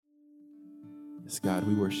Yes, God,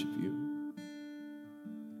 we worship you.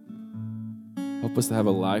 Help us to have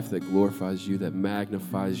a life that glorifies you, that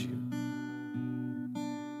magnifies you.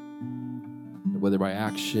 That whether by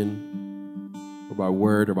action or by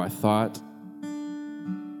word or by thought,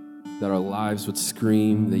 that our lives would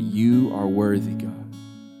scream that you are worthy, God.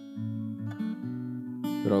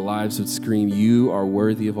 That our lives would scream, you are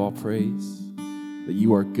worthy of all praise. That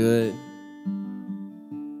you are good.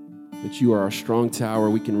 That you are our strong tower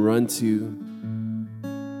we can run to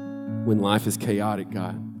when life is chaotic,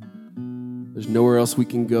 God. There's nowhere else we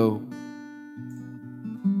can go.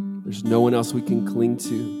 There's no one else we can cling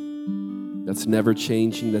to that's never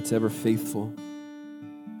changing, that's ever faithful.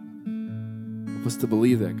 Help us to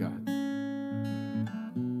believe that, God.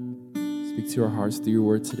 Speak to our hearts through your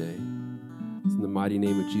word today. It's in the mighty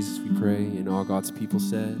name of Jesus we pray, and all God's people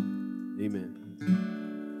said, amen.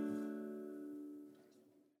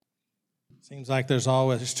 Seems like there's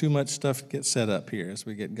always too much stuff to get set up here as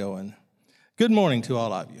we get going. Good morning to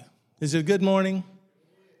all of you. Is it a good morning?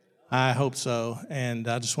 I hope so. And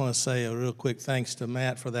I just want to say a real quick thanks to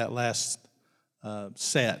Matt for that last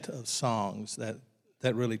set of songs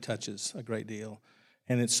that really touches a great deal.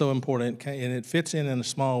 And it's so important, and it fits in a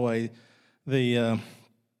small way the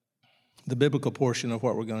biblical portion of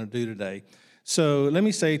what we're going to do today. So let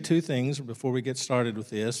me say two things before we get started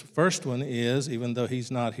with this. First one is, even though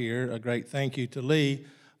he's not here, a great thank you to Lee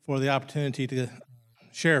for the opportunity to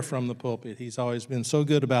share from the pulpit. He's always been so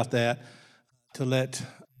good about that, to let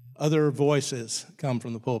other voices come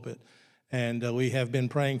from the pulpit. And we have been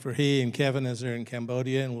praying for he and Kevin as they're in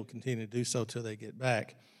Cambodia, and we'll continue to do so till they get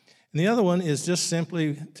back. And the other one is just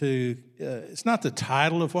simply it's not the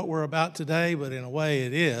title of what we're about today, but in a way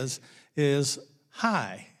it is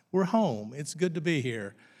hi, we're home. It's good to be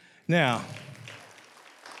here. Now,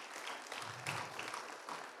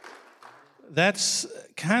 that's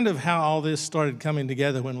kind of how all this started coming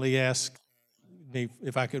together when Lee asked me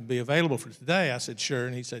if I could be available for today. I said, sure,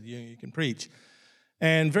 and he said, you can preach.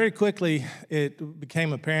 And very quickly, it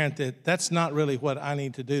became apparent that that's not really what I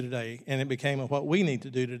need to do today, and it became what we need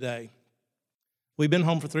to do today. We've been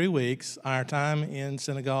home for 3 weeks. Our time in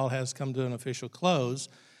Senegal has come to an official close.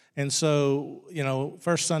 And so,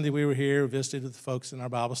 first Sunday we were here, visited with the folks in our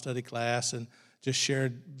Bible study class, and just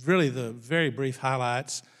shared really the very brief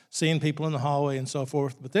highlights, seeing people in the hallway and so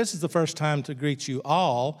forth. But this is the first time to greet you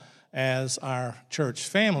all as our church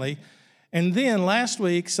family. And then last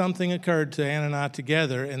week, something occurred to Ann and I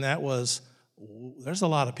together, and that was, there's a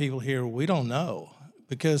lot of people here we don't know.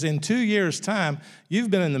 Because in 2 years' time, you've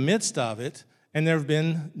been in the midst of it, and there have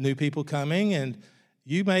been new people coming, and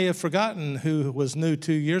you may have forgotten who was new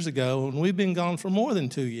 2 years ago, and we've been gone for more than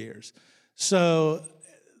 2 years. So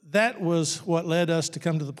that was what led us to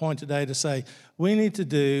come to the point today to say, we need to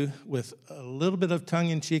do, with a little bit of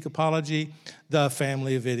tongue-in-cheek apology, the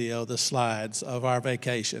family video, the slides of our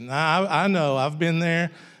vacation. Now, I know I've been there,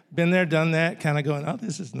 done that, kind of going, oh,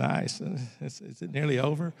 this is nice. Is it nearly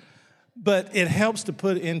over? But it helps to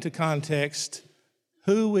put into context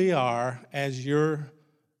who we are as your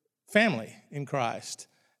family in Christ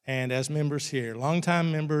and as members here,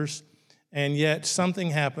 longtime members, and yet something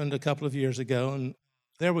happened a couple of years ago, and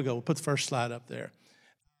there we go. We'll put the first slide up there.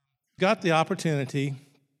 Got the opportunity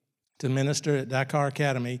to minister at Dakar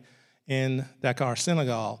Academy in Dakar,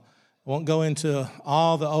 Senegal. I won't go into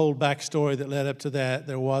all the old backstory that led up to that.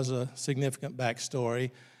 There was a significant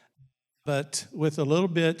backstory. But with a little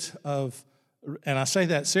bit of, and I say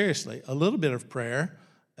that seriously, a little bit of prayer,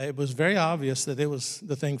 it was very obvious that it was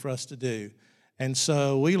the thing for us to do. And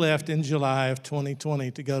so we left in July of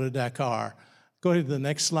 2020 to go to Dakar. Go to the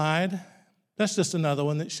next slide. That's just another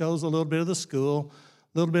one that shows a little bit of the school,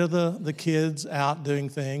 a little bit of the kids out doing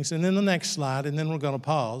things. And then the next slide, and then we're going to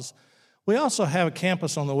pause. We also have a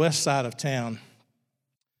campus on the west side of town.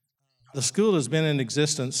 The school has been in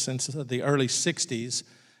existence since the early 60s,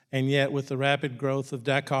 and yet with the rapid growth of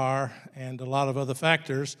Dakar and a lot of other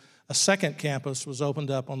factors, a second campus was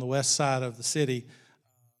opened up on the west side of the city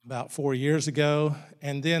about 4 years ago.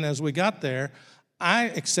 And then as we got there, I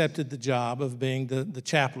accepted the job of being the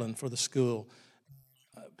chaplain for the school.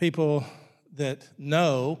 People that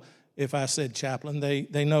know, if I said chaplain,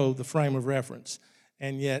 they know the frame of reference.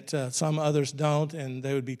 And yet some others don't, and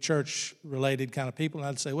they would be church-related kind of people. And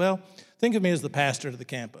I'd say, well, think of me as the pastor of the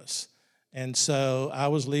campus. And so I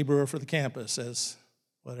was laborer for the campus, as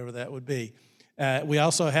whatever that would be. We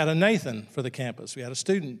also had a Nathan for the campus. We had a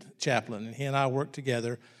student chaplain, and he and I worked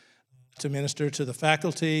together to minister to the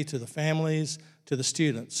faculty, to the families, to the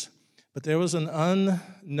students. But there was an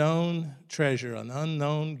unknown treasure, an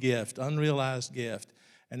unknown gift, unrealized gift,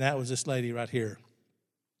 and that was this lady right here.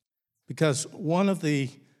 Because one of the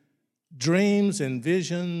dreams and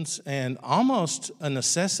visions, and almost a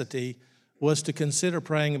necessity was to consider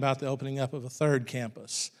praying about the opening up of a third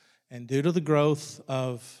campus. And due to the growth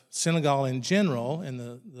of Senegal in general in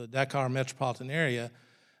the Dakar metropolitan area,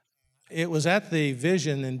 it was at the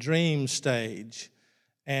vision and dream stage.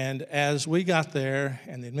 And as we got there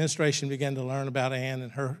and the administration began to learn about Ann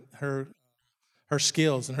and her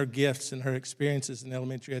skills and her gifts and her experiences in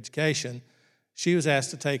elementary education, she was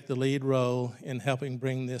asked to take the lead role in helping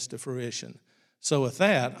bring this to fruition. So with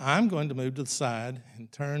that, I'm going to move to the side and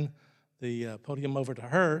turn the podium over to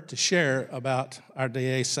her to share about our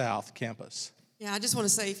DA South campus. Yeah, I just want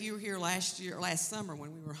to say, if you were here last summer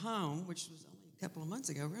when we were home, which was only a couple of months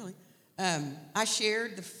ago, really, I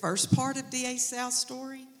shared the first part of DA South's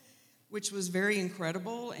story, which was very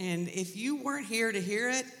incredible. And if you weren't here to hear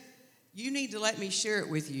it, you need to let me share it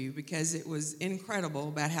with you, because it was incredible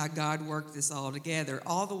about how God worked this all together,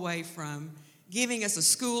 all the way from giving us a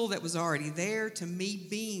school that was already there to me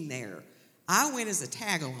being there. I went as a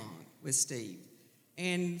tag-along with Steve.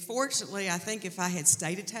 And fortunately, I think if I had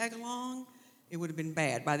stayed a tag-along, it would have been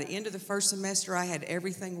bad. By the end of the first semester, I had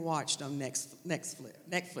everything watched on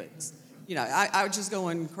Netflix. You know, I was just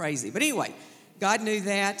going crazy. But anyway, God knew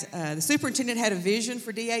that. The superintendent had a vision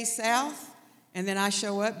for DA South. And then I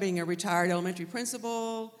show up being a retired elementary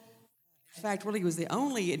principal. In fact, really was the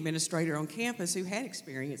only administrator on campus who had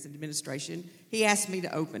experience in administration. He asked me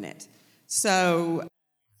to open it. So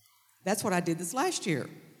that's what I did this last year.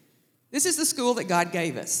 This is the school that God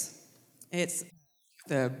gave us. It's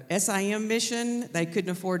the SIM mission. They couldn't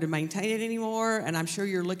afford to maintain it anymore. And I'm sure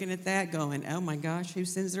you're looking at that going, oh my gosh, who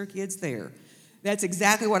sends their kids there? That's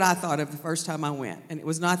exactly what I thought of the first time I went. And it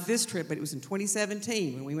was not this trip, but it was in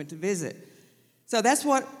 2017 when we went to visit. So that's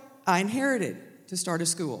what I inherited to start a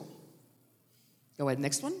school. Go ahead,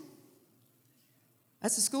 next one.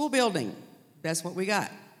 That's the school building. That's what we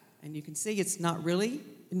got. And you can see it's not really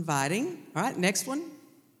inviting. All right, next one.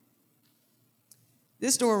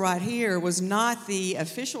 This door right here was not the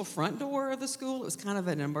official front door of the school. It was kind of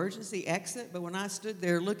an emergency exit. But when I stood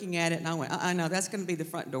there looking at it, and I went, no, that's going to be the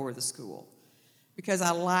front door of the school, because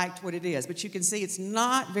I liked what it is. But you can see it's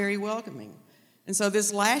not very welcoming. And so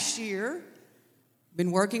this last year,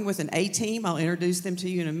 been working with an A-team. I'll introduce them to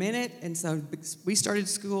you in a minute. And so we started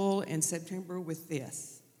school in September with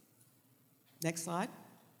this. Next slide.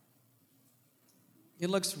 It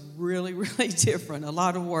looks really, really different. A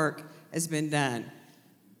lot of work has been done.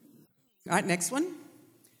 All right, next one.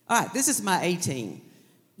 All right, this is my A-team.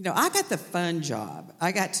 You know, I got the fun job.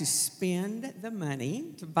 I got to spend the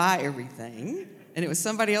money to buy everything, and it was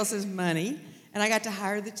somebody else's money. And I got to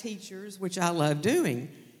hire the teachers, which I love doing.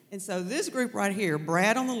 And so this group right here,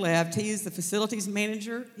 Brad on the left, he is the facilities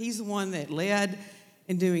manager. He's the one that led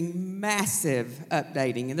in doing massive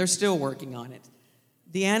updating, and they're still working on it.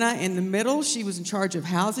 Deanna in the middle, she was in charge of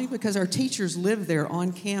housing because our teachers live there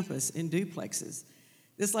on campus in duplexes.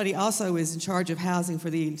 This lady also is in charge of housing for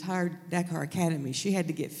the entire Dakar Academy. She had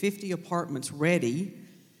to get 50 apartments ready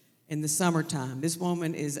in the summertime. This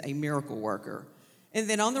woman is a miracle worker. And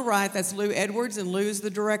then on the right, that's Lou Edwards, and Lou is the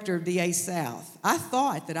director of DA South. I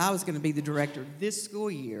thought that I was going to be the director this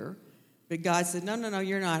school year, but God said, no,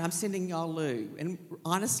 you're not. I'm sending y'all Lou. And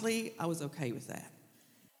honestly, I was okay with that.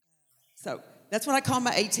 So that's what I call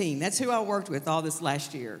my A-team. That's who I worked with all this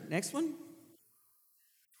last year. Next one.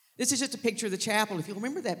 This is just a picture of the chapel. If you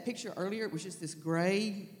remember that picture earlier, it was just this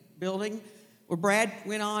gray building where Brad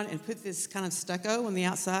went on and put this kind of stucco on the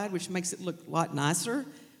outside, which makes it look a lot nicer.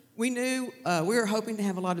 We knew we were hoping to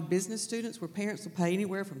have a lot of business students where parents will pay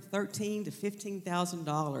anywhere from $13,000 to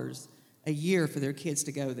 $15,000 a year for their kids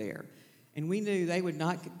to go there. And we knew they would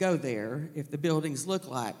not go there if the buildings look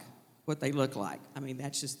like what they look like. I mean,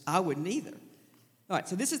 that's just, I wouldn't either. All right,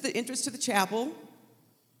 so this is the entrance to the chapel.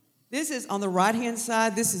 This is on the right-hand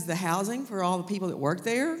side. This is the housing for all the people that work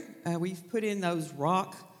there. We've put in those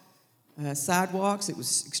rock sidewalks. It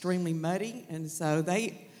was extremely muddy, and so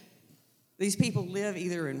these people live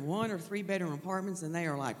either in 1 or 3 bedroom apartments, and they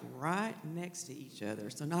are like right next to each other.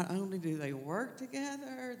 So not only do they work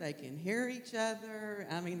together, they can hear each other.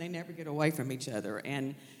 I mean, they never get away from each other.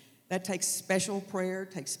 And that takes special prayer,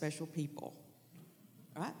 takes special people.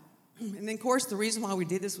 All right? And then, of course, the reason why we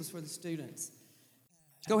did this was for the students.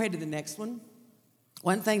 Go ahead to the next one.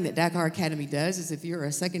 One thing that Dakar Academy does is if you're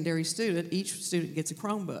a secondary student, each student gets a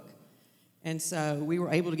Chromebook. And so we were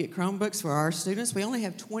able to get Chromebooks for our students. We only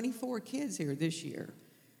have 24 kids here this year.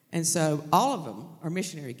 And so all of them are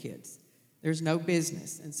missionary kids. There's no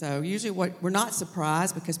business. And so usually we're not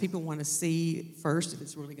surprised because people want to see first if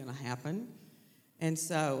it's really going to happen. And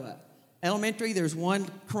so elementary, there's 1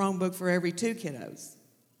 Chromebook for every 2 kiddos.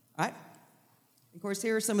 Right? Of course,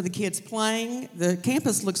 here are some of the kids playing. The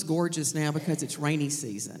campus looks gorgeous now because it's rainy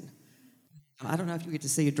season. I don't know if you get to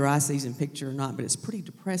see a dry season picture or not, but it's pretty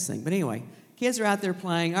depressing. But anyway, kids are out there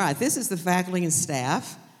playing. All right, this is the faculty and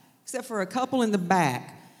staff, except for a couple in the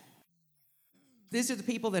back. These are the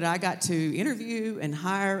people that I got to interview and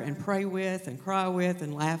hire and pray with and cry with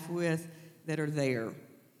and laugh with that are there.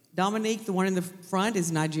 Dominique, the one in the front,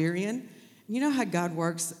 is Nigerian. You know how God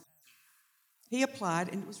works. He applied,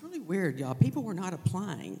 and it was really weird, y'all. People were not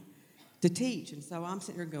applying to teach. And so I'm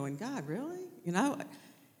sitting here going, God, really? You know?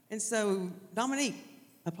 And so Dominique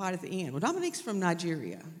applied at the end. Well, Dominique's from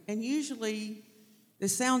Nigeria. And usually,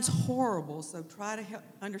 this sounds horrible, so try to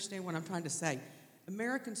understand what I'm trying to say.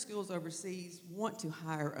 American schools overseas want to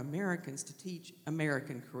hire Americans to teach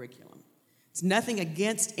American curriculum. It's nothing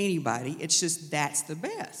against anybody. It's just that's the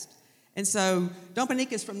best. And so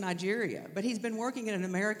Dominique is from Nigeria, but he's been working at an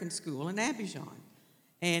American school in Abidjan.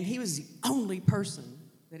 And he was the only person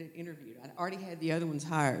that had interviewed. I already had the other ones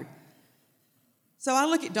hired. So I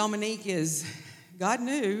look at Dominique as God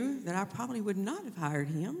knew that I probably would not have hired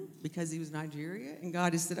him because he was Nigeria. And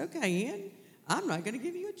God has said, okay, Ian, I'm not going to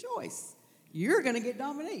give you a choice. You're going to get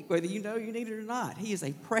Dominique, whether you know you need it or not. He is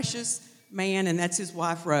a precious man, and that's his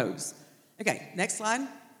wife, Rose. Okay, next slide.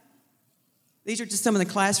 These are just some of the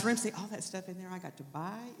classrooms. See all that stuff in there I got to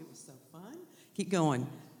buy. It was so fun. Keep going.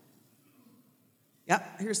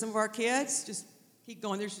 Yep, here's some of our kids. Just keep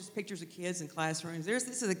going. There's just pictures of kids in classrooms.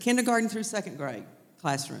 This is a kindergarten through second grade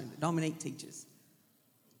classroom that Dominique teaches.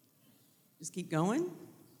 Just keep going.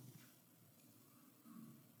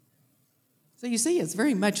 So you see, it's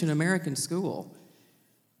very much an American school.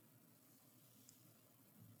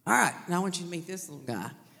 All right, now I want you to meet this little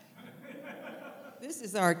guy. This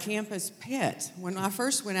is our campus pet. When I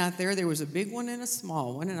first went out there was a big one and a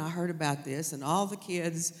small one, and I heard about this, and all the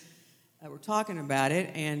kids were talking about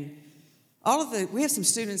it. And we have some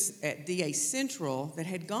students at DA Central that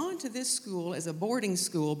had gone to this school as a boarding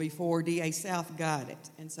school before DA South got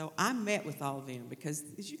it. And so I met with all of them because,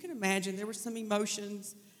 as you can imagine, there were some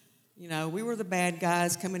emotions. You know, we were the bad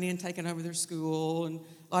guys coming in, taking over their school, and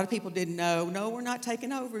a lot of people didn't know, no, we're not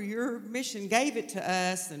taking over. Your mission gave it to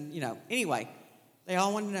us, and, anyway, they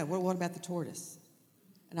all wanted to know, well, what about the tortoise?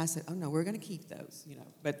 And I said, oh, no, we're going to keep those,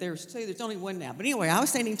 But there's two. There's only one now. But anyway, I was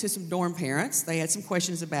standing to some dorm parents. They had some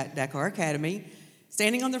questions about Dakar Academy,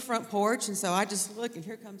 standing on the front porch, and so I just looked, and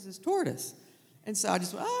here comes this tortoise. And so I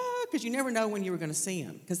just went, because you never know when you were going to see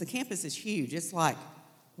him, because the campus is huge. It's like,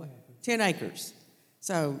 10 acres.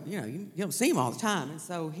 So, you don't see him all the time. And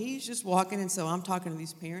so he's just walking, and so I'm talking to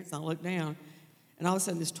these parents, and I look down, and all of a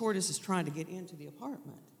sudden this tortoise is trying to get into the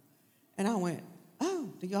apartment. And I went, oh,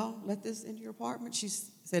 do y'all let this into your apartment? She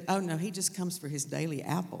said, oh, no, he just comes for his daily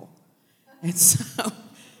apple. And so,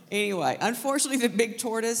 anyway, unfortunately, the big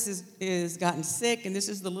tortoise is gotten sick, and this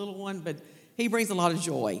is the little one, but he brings a lot of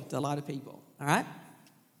joy to a lot of people, all right?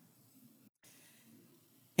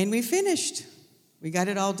 And we finished. We got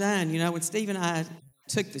it all done. When Steve and I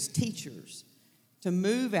took the teachers to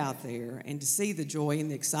move out there and to see the joy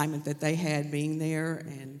and the excitement that they had being there,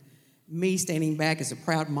 and me standing back as a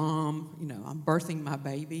proud mom, I'm birthing my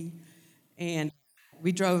baby. And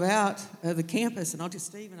we drove out of the campus, and I looked at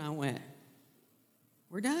Steve and I went,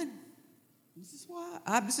 we're done. This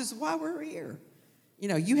is why we're here.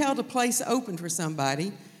 You held a place open for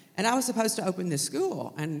somebody, and I was supposed to open this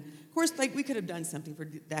school. And, of course, we could have done something for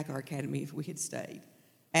Dakar Academy if we had stayed.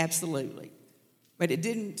 Absolutely. But it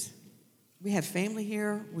didn't. We have family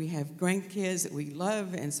here. We have grandkids that we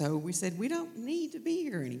love. And so we said, we don't need to be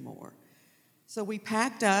here anymore. So we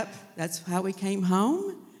packed up. That's how we came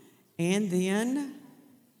home. And then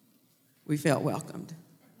we felt welcomed.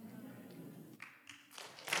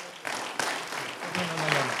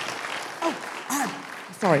 Oh,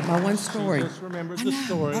 sorry, my one story. She just remembered the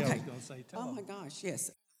story okay. I was going to say. Oh, my gosh,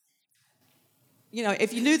 yes.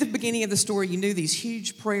 If you knew the beginning of the story, you knew these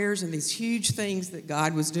huge prayers and these huge things that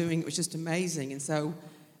God was doing. It was just amazing. And so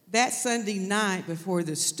that Sunday night before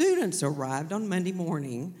the students arrived on Monday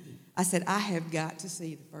morning, I said, I have got to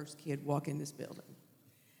see the first kid walk in this building.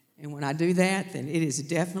 And when I do that, then it is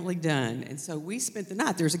definitely done. And so we spent the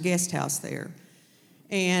night. There's a guest house there.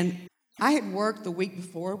 And I had worked the week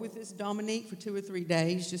before with this Dominique for 2 or 3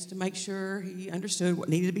 days just to make sure he understood what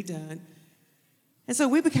needed to be done. And so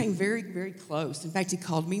we became very, very close. In fact, he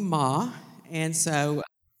called me Ma. And so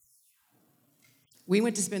we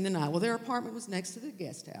went to spend the night. Well, their apartment was next to the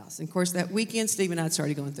guest house. And, of course, that weekend, Steve and I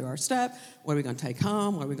started going through our stuff. What are we going to take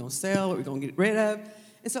home? What are we going to sell? What are we going to get rid of?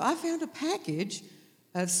 And so I found a package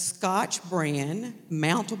of Scotch brand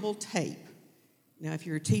mountable tape. Now, if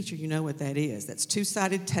you're a teacher, you know what that is. That's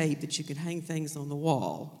 2-sided tape that you can hang things on the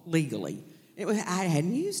wall legally. I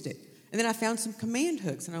hadn't used it. And then I found some command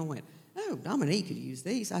hooks, and I went, oh, Dominique could use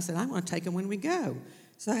these. I said, I'm going to take them when we go.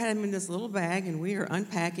 So I had them in this little bag, and we are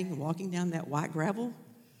unpacking and walking down that white gravel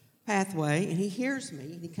pathway, and he hears me,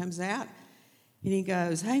 and he comes out, and he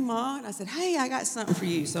goes, hey, Ma. And I said, hey, I got something for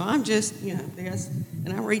you. So I'm just, this,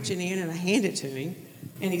 and I'm reaching in, and I hand it to him,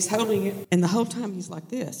 and he's holding it, and the whole time he's like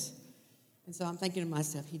this. And so I'm thinking to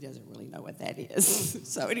myself, he doesn't really know what that is.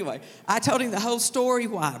 So anyway, I told him the whole story,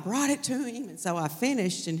 why I brought it to him, and so I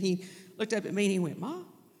finished, and he looked up at me, and he went, Ma,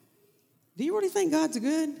 do you really think God's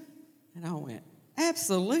good? And I went,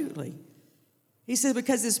 absolutely. He said,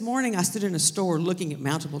 because this morning I stood in a store looking at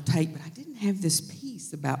mountable tape, but I didn't have this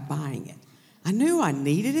peace about buying it. I knew I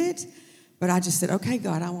needed it, but I just said, okay,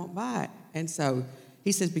 God, I won't buy it. And so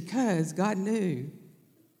he says, because God knew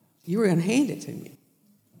you were going to hand it to me.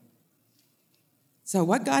 So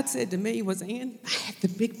what God said to me was, Ann, I have the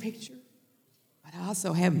big picture, but I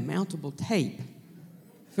also have mountable tape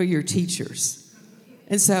for your teachers.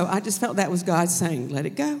 And so I just felt that was God saying, let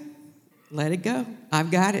it go. Let it go. I've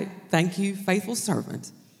got it. Thank you, faithful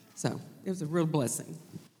servant. So it was a real blessing.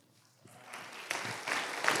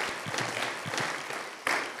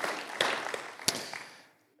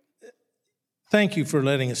 Thank you for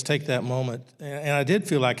letting us take that moment. And I did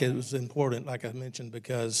feel like it was important, like I mentioned,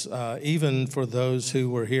 because even for those who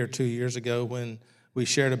were here 2 years ago when we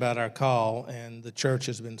shared about our call, and the church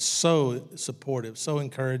has been so supportive, so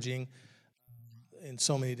encouraging in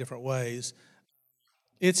so many different ways,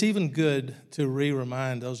 it's even good to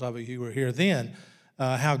remind those of you who were here then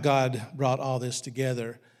how God brought all this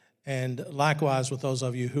together. And likewise with those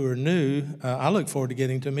of you who are new, I look forward to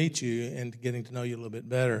getting to meet you and getting to know you a little bit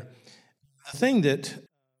better. The thing that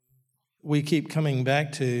we keep coming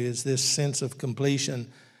back to is this sense of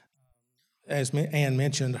completion. As Ann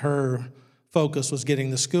mentioned, her focus was getting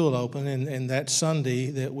the school open, and that Sunday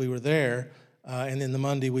that we were there, and then the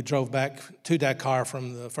Monday we drove back to Dakar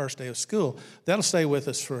from the first day of school. That'll stay with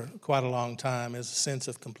us for quite a long time as a sense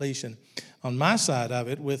of completion. On my side of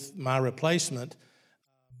it, with my replacement,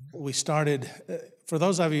 we started, for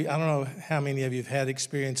those of you, I don't know how many of you have had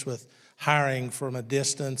experience with hiring from a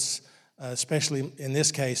distance, especially in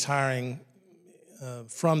this case, hiring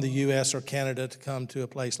from the U.S. or Canada to come to a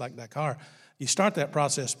place like Dakar. You start that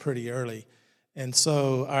process pretty early. And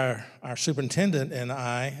so our superintendent and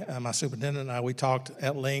my superintendent and I, we talked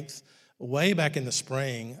at length way back in the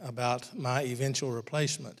spring about my eventual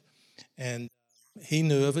replacement. And he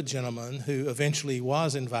knew of a gentleman who eventually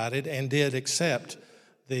was invited and did accept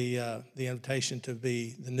the invitation to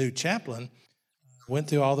be the new chaplain, went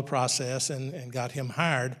through all the process and got him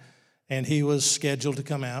hired. And he was scheduled to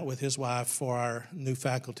come out with his wife for our new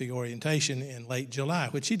faculty orientation in late July,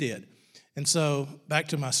 which he did. And so back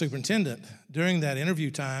to my superintendent, during that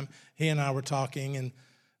interview time, he and I were talking, and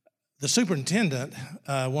the superintendent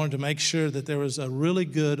wanted to make sure that there was a really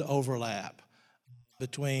good overlap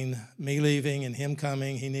between me leaving and him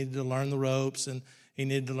coming. He needed to learn the ropes, and he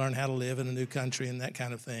needed to learn how to live in a new country and that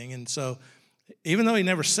kind of thing. And so even though he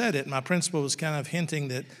never said it, my principal was kind of hinting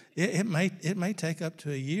that it may take up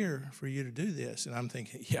to a year for you to do this. And I'm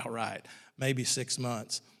thinking, yeah, right, maybe 6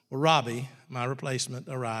 months. Well, Robbie, my replacement,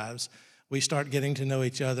 arrives. We start getting to know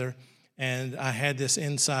each other, and I had this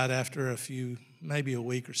insight after maybe a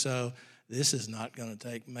week or so, this is not going to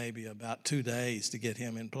take maybe about 2 days to get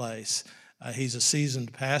him in place. He's a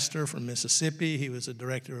seasoned pastor from Mississippi. He was a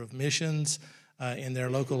director of missions in their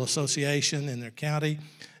local association in their county.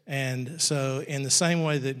 And so in the same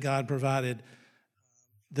way that God provided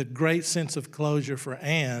the great sense of closure for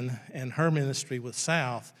Ann and her ministry with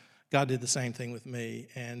South, God did the same thing with me.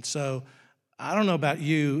 And so I don't know about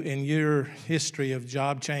you in your history of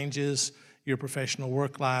job changes, your professional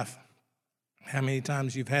work life, how many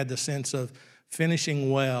times you've had the sense of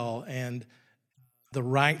finishing well and the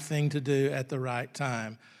right thing to do at the right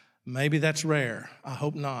time. Maybe that's rare. I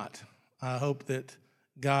hope not. I hope that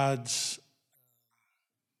God's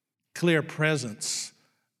clear presence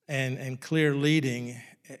and clear leading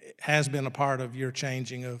has been a part of your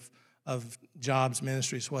changing of jobs,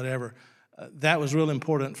 ministries, whatever. That was real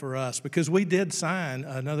important for us because we did sign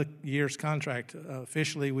another year's contract.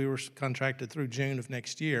 Officially, we were contracted through June of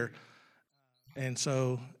next year. And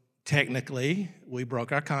so technically, we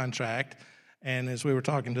broke our contract. And as we were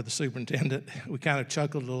talking to the superintendent, we kind of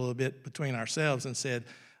chuckled a little bit between ourselves and said,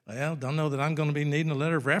 well, don't know that I'm going to be needing a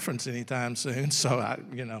letter of reference anytime soon. So,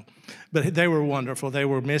 but they were wonderful. They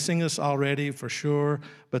were missing us already for sure,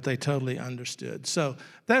 but they totally understood. So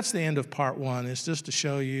that's the end of part one. It's just to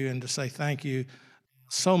show you and to say thank you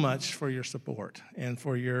so much for your support and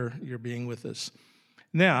for your being with us.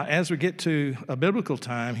 Now, as we get to a biblical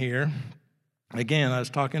time here, again,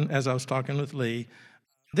 as I was talking with Lee,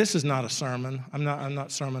 this is not a sermon. I'm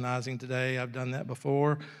not sermonizing today. I've done that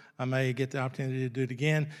before. I may get the opportunity to do it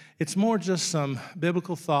again. It's more just some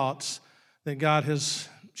biblical thoughts that God has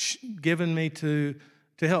given me to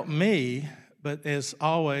help me, but as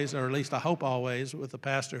always, or at least I hope always, with a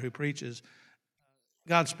pastor who preaches,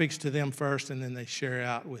 God speaks to them first and then they share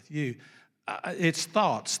out with you. It's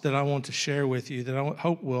thoughts that I want to share with you that I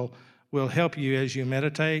hope will help you as you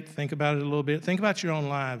meditate. Think about it a little bit. Think about your own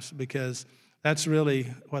lives, because that's really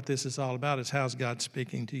what this is all about, is how's God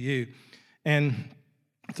speaking to you. And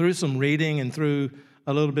through some reading and through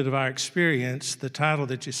a little bit of our experience, the title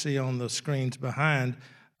that you see on the screens behind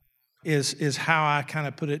is how I kind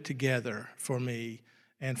of put it together for me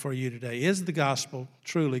and for you today. Is the gospel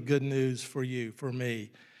truly good news for you, for me?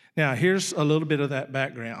 Now, here's a little bit of that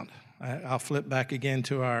background. I'll flip back again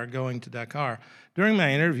to our going to Dakar. During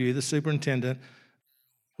my interview, the superintendent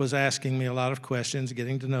was asking me a lot of questions,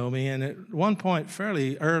 getting to know me, and at one point,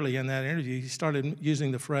 fairly early in that interview, he started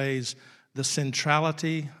using the phrase, the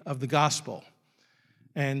centrality of the gospel.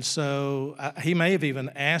 And so he may have even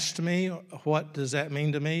asked me, what does that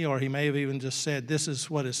mean to me? Or he may have even just said, this is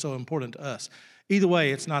what is so important to us. Either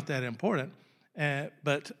way, it's not that important.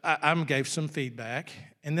 But I gave some feedback.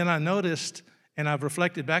 And then I noticed, and I've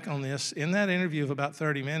reflected back on this, in that interview of about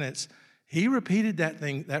 30 minutes, he repeated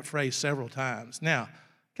that phrase several times. Now,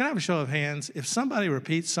 can I have a show of hands? If somebody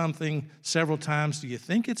repeats something several times, do you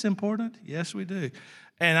think it's important? Yes, we do.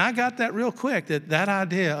 And I got that real quick, that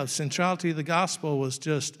idea of centrality of the gospel was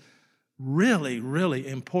just really, really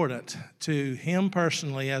important to him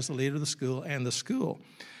personally as the leader of the school and the school.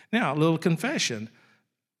 Now, a little confession.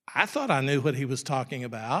 I thought I knew what he was talking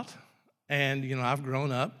about. And, I've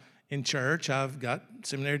grown up in church. I've got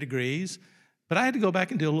seminary degrees. But I had to go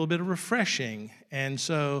back and do a little bit of refreshing. And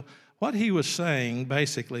so what he was saying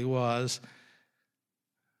basically was,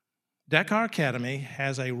 Dakar Academy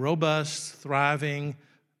has a robust, thriving,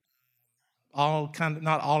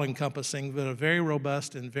 not all-encompassing, but a very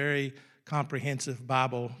robust and very comprehensive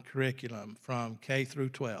Bible curriculum from K through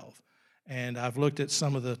 12. And I've looked at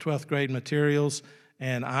some of the 12th grade materials,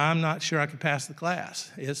 and I'm not sure I could pass the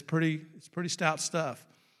class. It's pretty stout stuff.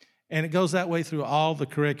 And it goes that way through all the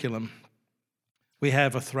curriculum. We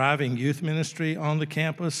have a thriving youth ministry on the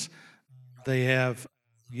campus. They have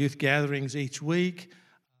youth gatherings each week.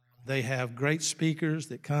 They have great speakers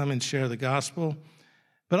that come and share the gospel.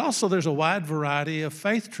 But also there's a wide variety of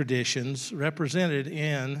faith traditions represented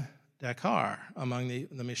in Dakar among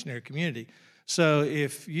the missionary community. So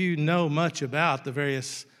if you know much about the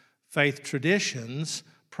various faith traditions,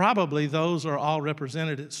 probably those are all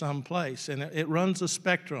represented at some place. And it runs a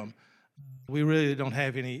spectrum. We really don't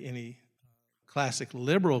have any classic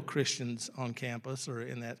liberal Christians on campus or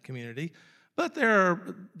in that community, but there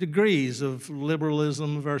are degrees of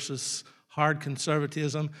liberalism versus hard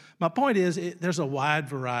conservatism. My point is, there's a wide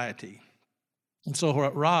variety. And so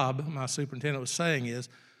what Rob, my superintendent, was saying is,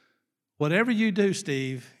 whatever you do,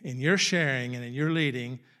 Steve, in your sharing and in your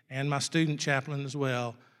leading, and my student chaplain as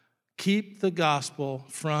well, keep the gospel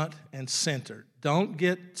front and center. Don't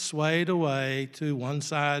get swayed away to one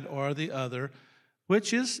side or the other,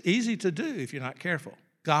 which is easy to do if you're not careful.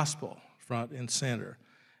 Gospel front and center.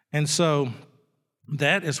 And so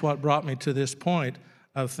that is what brought me to this point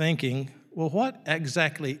of thinking, well, what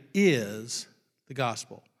exactly is the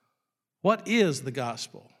gospel? What is the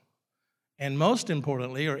gospel? And most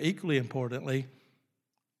importantly, or equally importantly,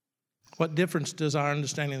 what difference does our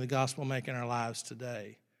understanding of the gospel make in our lives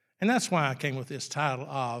today? And that's why I came with this title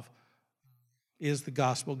of, Is the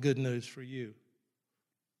Gospel Good News for You?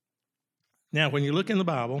 Now, when you look in the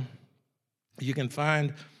Bible, you can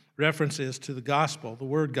find references to the gospel, the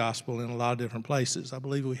word gospel, in a lot of different places. I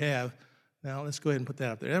believe we have. Now, let's go ahead and put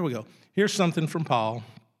that up there. There we go. Here's something from Paul,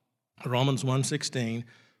 Romans 1:16.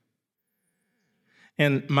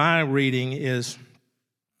 And my reading is,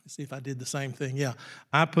 let's see if I did the same thing. Yeah,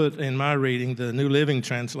 I put in my reading the New Living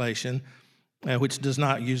Translation, which does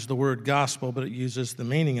not use the word gospel, but it uses the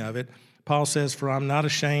meaning of it. Paul says, "For I'm not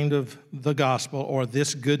ashamed of the gospel or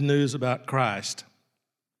this good news about Christ.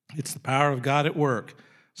 It's the power of God at work,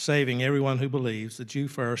 saving everyone who believes, the Jew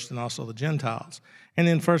first and also the Gentiles." And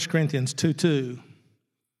then 1 Corinthians 2:2,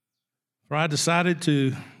 "For I decided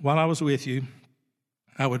to, while I was with you,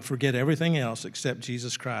 I would forget everything else except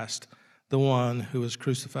Jesus Christ, the one who was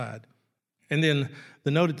crucified." And then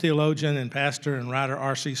the noted theologian and pastor and writer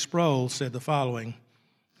R.C. Sproul said the following,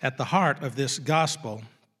 "At the heart of this gospel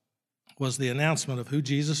was the announcement of who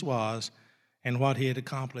Jesus was and what he had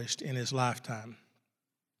accomplished in his lifetime."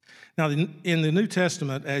 Now, in the New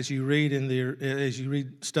Testament, as you read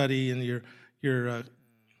study in your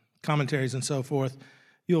commentaries and so forth,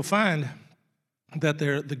 you'll find that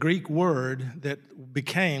the Greek word that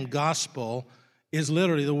became gospel is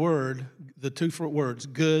literally the two words,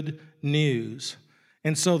 good news.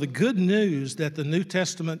 And so the good news that the New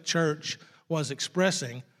Testament church was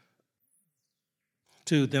expressing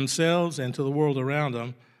to themselves and to the world around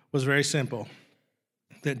them was very simple,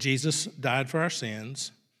 that Jesus died for our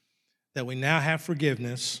sins, that we now have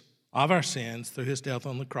forgiveness of our sins through his death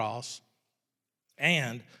on the cross,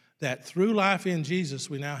 and that through life in Jesus,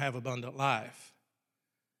 we now have abundant life.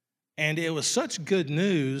 And it was such good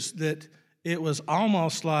news that it was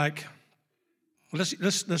almost like, let's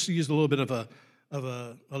use a little bit of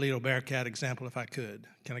a Aledo Bearcat example if I could.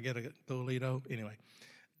 Can I get the Aledo? Anyway.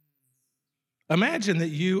 Imagine that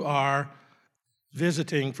you are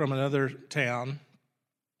visiting from another town,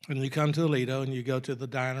 and you come to Aledo, and you go to the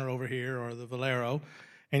diner over here or the Valero,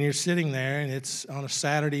 and you're sitting there, and it's on a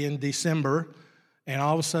Saturday in December, and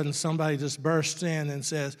all of a sudden somebody just bursts in and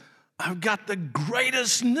says, I've got the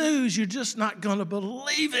greatest news. You're just not going to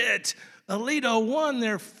believe it. Aledo won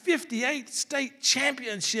their 58th state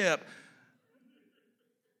championship.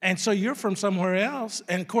 And so you're from somewhere else,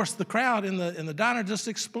 and of course the crowd in the diner just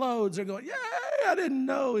explodes. They're going, yay, I didn't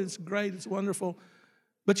know. It's great, it's wonderful.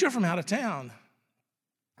 But you're from out of town.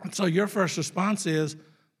 And so your first response is,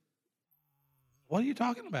 what are you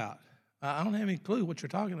talking about? I don't have any clue what you're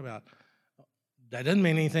talking about. That doesn't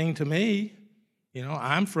mean anything to me. You know,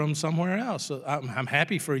 I'm from somewhere else. So I'm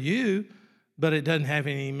happy for you, but it doesn't have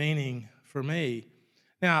any meaning for me.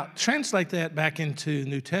 Now, translate that back into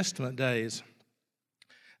New Testament days.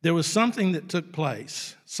 There was something that took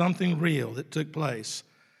place, something real that took place.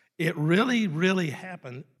 It really, really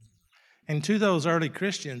happened. And to those early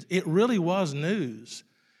Christians, it really was news.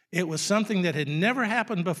 It was something that had never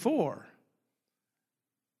happened before.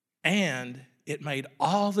 And it made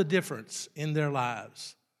all the difference in their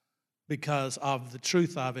lives because of the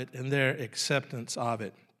truth of it and their acceptance of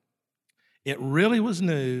it. It really was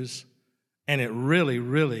news, and it really,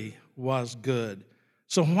 really was good.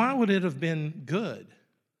 So why would it have been good?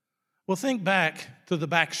 Well, think back to the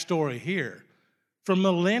backstory here. For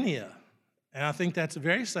millennia, and I think that's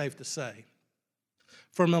very safe to say,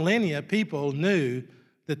 for millennia, people knew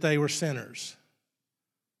that they were sinners.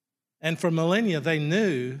 And for millennia, they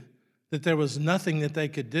knew that there was nothing that they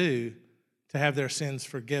could do to have their sins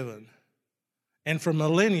forgiven. And for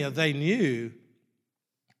millennia, they knew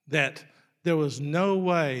that there was no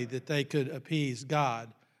way that they could appease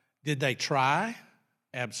God. Did they try?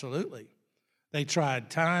 Absolutely. They tried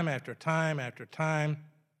time after time after time,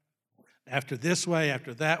 after this way,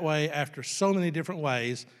 after that way, after so many different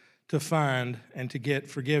ways to find and to get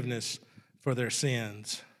forgiveness for their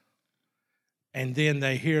sins. And then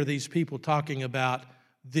they hear these people talking about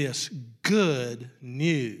this good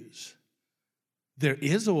news. There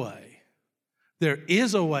is a way. There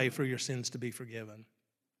is a way for your sins to be forgiven.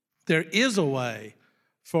 There is a way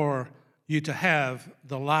for you to have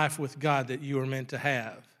the life with God that you were meant to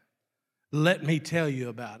have. Let me tell you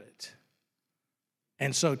about it.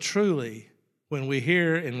 And so truly, when we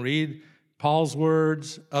hear and read Paul's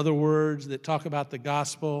words, other words that talk about the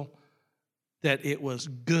gospel, that it was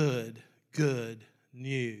good, good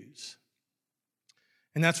news.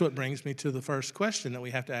 And that's what brings me to the first question that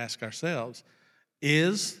we have to ask ourselves.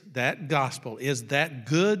 Is that gospel, is that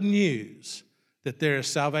good news that there is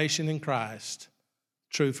salvation in Christ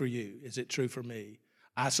true for you? Is it true for me?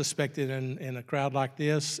 I suspect that in a crowd like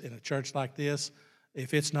this, in a church like this,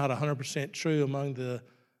 if it's not 100% true among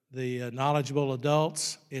the knowledgeable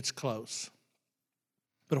adults, it's close.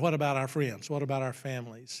 But what about our friends? What about our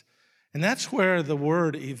families? And that's where the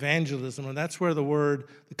word evangelism, and that's where the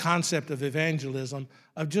concept of evangelism,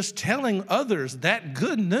 of just telling others that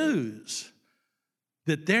good news,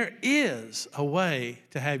 that there is a way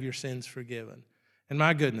to have your sins forgiven. And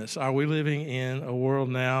my goodness, are we living in a world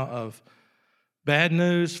now of bad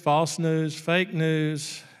news, false news, fake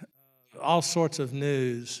news, all sorts of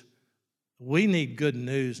news? We need good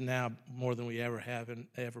news now more than we ever have and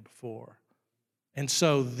ever before. And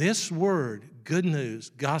so this word, good news,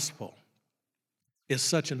 gospel, is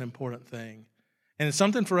such an important thing. And it's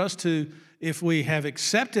something for us to, if we have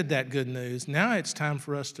accepted that good news, now it's time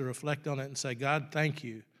for us to reflect on it and say, God, thank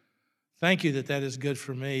you. Thank you that is good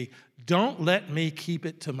for me. Don't let me keep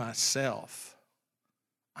it to myself.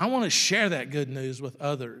 I want to share that good news with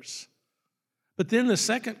others. But then the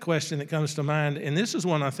second question that comes to mind, and this is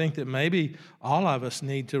one I think that maybe all of us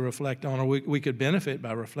need to reflect on, or we could benefit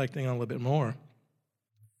by reflecting on a little bit more.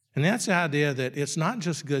 And that's the idea that it's not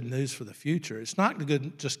just good news for the future. It's not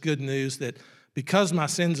just good news that because my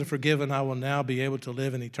sins are forgiven, I will now be able to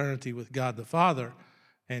live in eternity with God the Father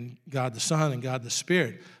and God the Son and God the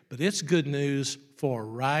Spirit, but it's good news for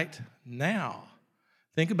right now.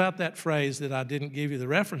 Think about that phrase that I didn't give you the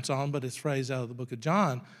reference on, but it's phrased out of the book of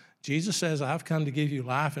John. Jesus says, I've come to give you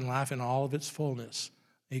life and life in all of its fullness.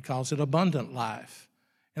 He calls it abundant life.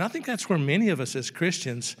 And I think that's where many of us as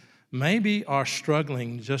Christians maybe are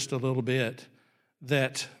struggling just a little bit,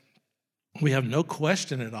 that we have no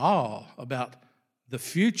question at all about the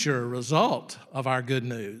future result of our good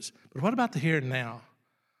news. But what about the here and now?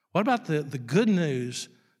 What about the good news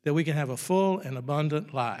that we can have a full and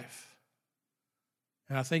abundant life?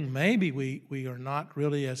 And I think maybe we are not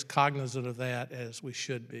really as cognizant of that as we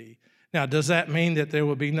should be. Now, does that mean that there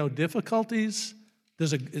will be no difficulties?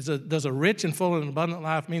 Does a rich and full and abundant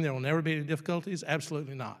life mean there will never be any difficulties?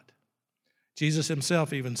 Absolutely not. Jesus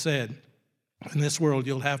himself even said, in this world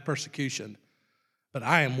you'll have persecution, but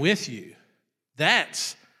I am with you.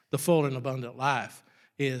 That's the full and abundant life,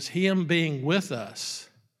 is him being with us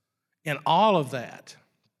in all of that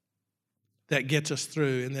gets us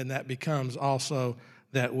through, and then that becomes also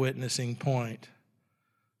that witnessing point.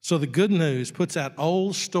 So the good news puts that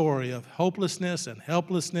old story of hopelessness and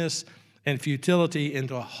helplessness and futility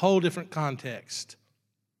into a whole different context.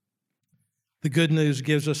 The good news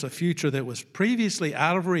gives us a future that was previously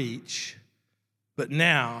out of reach, but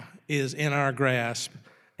now is in our grasp,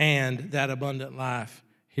 and that abundant life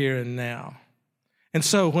here and now. And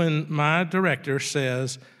so when my director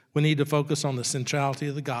says we need to focus on the centrality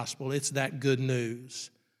of the gospel, it's that good news.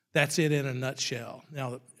 That's it in a nutshell.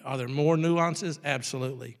 Now, are there more nuances?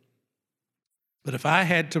 Absolutely. But if I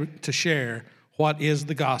had to share what is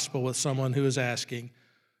the gospel with someone who is asking,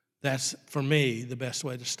 that's, for me, the best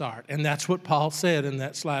way to start. And that's what Paul said in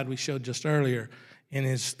that slide we showed just earlier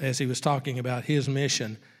as he was talking about his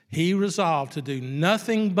mission. He resolved to do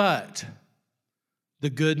nothing but the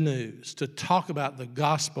good news, to talk about the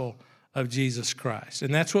gospel of Jesus Christ.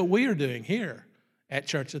 And that's what we are doing here at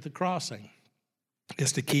Church at the Crossing,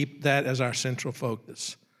 is to keep that as our central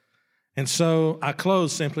focus. And so I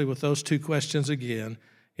close simply with those two questions again.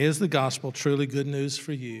 Is the gospel truly good news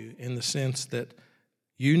for you, in the sense that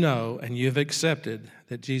you know and you've accepted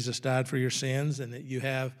that Jesus died for your sins and that you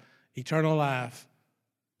have eternal life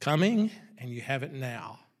coming and you have it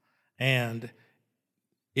now? And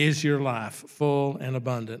is your life full and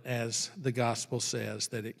abundant as the gospel says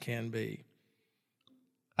that it can be?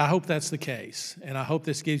 I hope that's the case, and I hope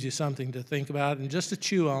this gives you something to think about and just to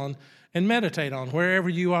chew on and meditate on wherever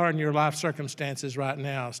you are in your life circumstances right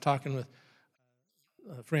now. I was talking with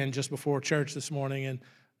a friend just before church this morning, and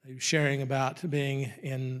he was sharing about being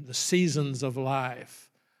in the seasons of life.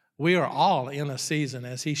 We are all in a season.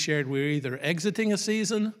 As he shared, we're either exiting a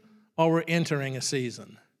season or we're entering a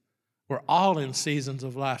season. We're all in seasons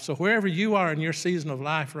of life. So wherever you are in your season of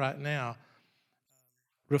life right now,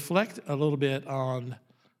 reflect a little bit on,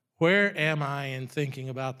 where am I in thinking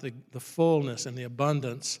about the fullness and the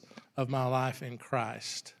abundance of my life in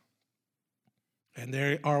Christ? And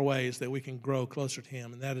there are ways that we can grow closer to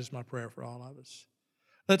him, and that is my prayer for all of us.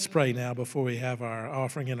 Let's pray now before we have our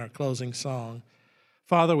offering and our closing song.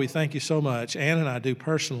 Father, we thank you so much, Ann and I do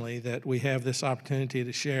personally, that we have this opportunity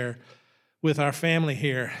to share with our family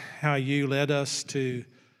here how you led us to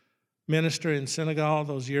minister in Senegal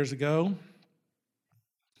those years ago,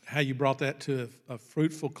 how you brought that to a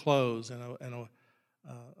fruitful close and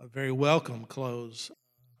a very welcome close,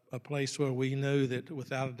 a place where we knew that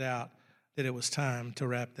without a doubt that it was time to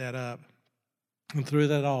wrap that up. And through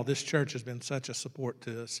that all, this church has been such a support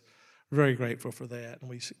to us. We're very grateful for that, and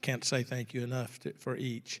we can't say thank you enough for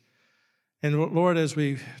each. And Lord, as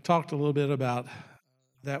we talked a little bit about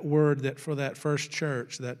that word that for that first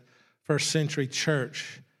church, that first century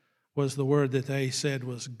church, was the word that they said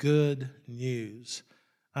was good news.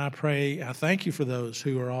 I thank you for those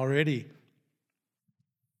who are already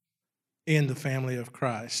in the family of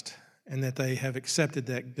Christ and that they have accepted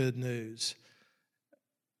that good news.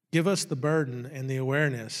 Give us the burden and the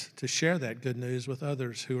awareness to share that good news with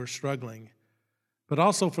others who are struggling, but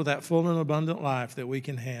also for that full and abundant life that we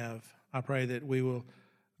can have. I pray that we will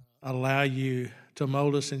allow you to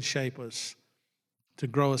mold us and shape us, to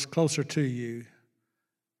grow us closer to you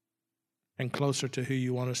and closer to who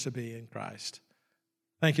you want us to be in Christ.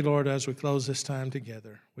 Thank you, Lord, as we close this time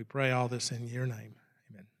together. We pray all this in your name.